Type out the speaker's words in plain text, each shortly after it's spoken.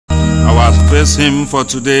Our first hymn for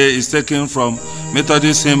today is taken from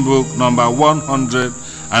Methodist hymn book number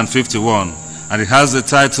 151, and it has the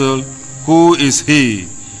title, Who is He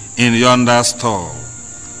in Yonder STAL?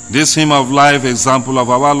 This hymn of life example of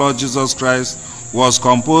our Lord Jesus Christ was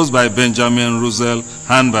composed by Benjamin Russell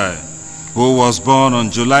Hanby, who was born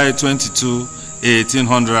on July 22,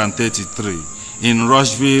 1833 in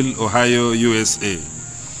Rushville, Ohio, USA.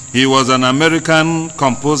 He was an American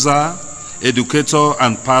composer, educator,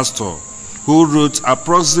 and pastor who wrote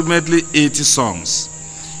approximately 80 songs.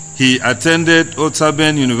 He attended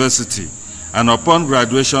Otuekong University and upon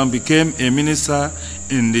graduation became a minister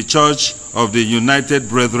in the Church of the United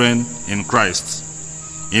Brethren in Christ.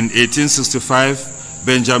 In 1865,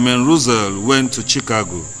 Benjamin Russell went to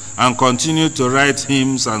Chicago and continued to write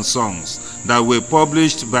hymns and songs that were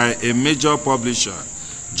published by a major publisher,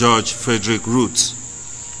 George Frederick Root.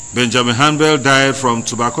 Benjamin Hanby died from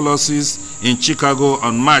tuberculosis in Chicago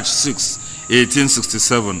on March 6,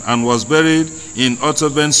 1867, and was buried in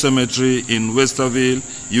Otuekong Cemetery in Westerville,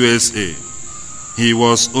 USA. He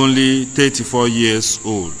was only 34 years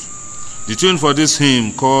old. The tune for this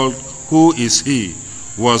hymn, called Who is He,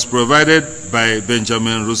 was provided by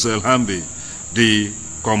Benjamin Russell Hanby, the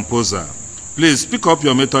composer. Please pick up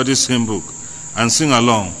your Methodist hymn book and sing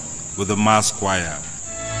along with the mass choir.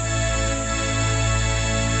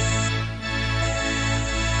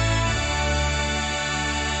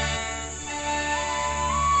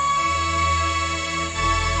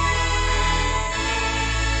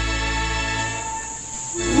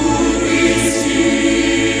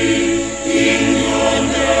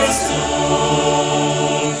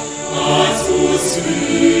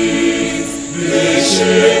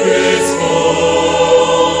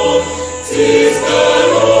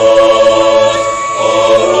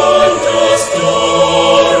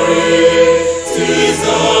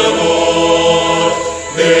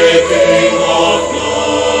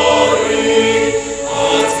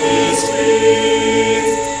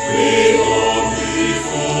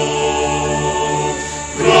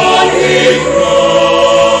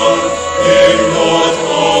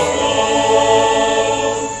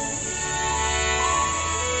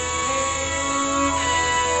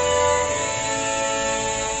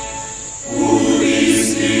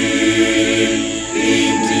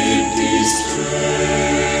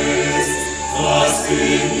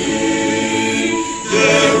 Fasting